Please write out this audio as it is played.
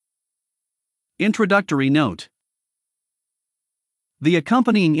Introductory note. The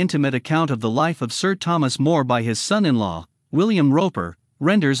accompanying intimate account of the life of Sir Thomas More by his son-in-law, William Roper,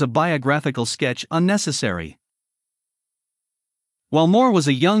 renders a biographical sketch unnecessary. While More was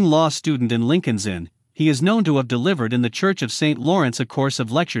a young law student in Lincoln's Inn, he is known to have delivered in the Church of St. Lawrence a course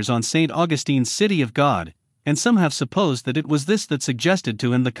of lectures on St. Augustine's City of God, and some have supposed that it was this that suggested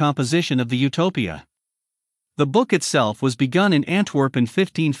to him the composition of the Utopia. The book itself was begun in Antwerp in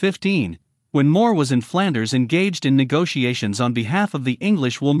 1515, when More was in Flanders engaged in negotiations on behalf of the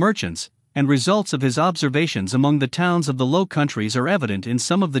English wool merchants, and results of his observations among the towns of the Low Countries are evident in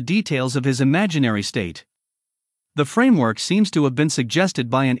some of the details of his imaginary state. The framework seems to have been suggested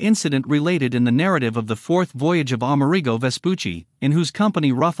by an incident related in the narrative of the fourth voyage of Amerigo Vespucci, in whose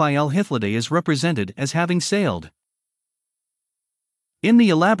company Raphael Hythloday is represented as having sailed. In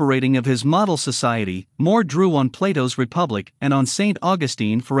the elaborating of his model society, More drew on Plato's Republic and on St.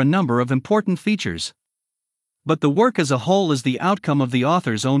 Augustine for a number of important features. But the work as a whole is the outcome of the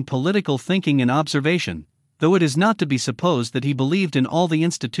author's own political thinking and observation, though it is not to be supposed that he believed in all the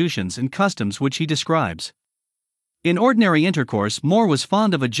institutions and customs which he describes. In ordinary intercourse, More was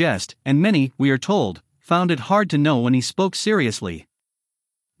fond of a jest, and many, we are told, found it hard to know when he spoke seriously.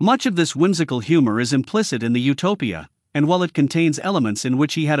 Much of this whimsical humor is implicit in the Utopia, and while it contains elements in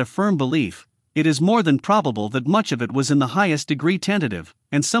which he had a firm belief, it is more than probable that much of it was in the highest degree tentative,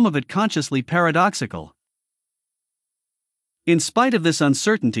 and some of it consciously paradoxical. In spite of this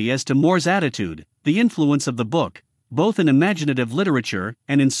uncertainty as to More's attitude, the influence of the book, both in imaginative literature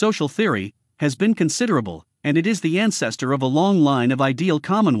and in social theory, has been considerable, and it is the ancestor of a long line of ideal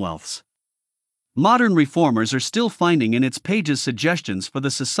commonwealths. Modern reformers are still finding in its pages suggestions for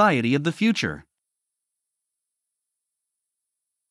the society of the future.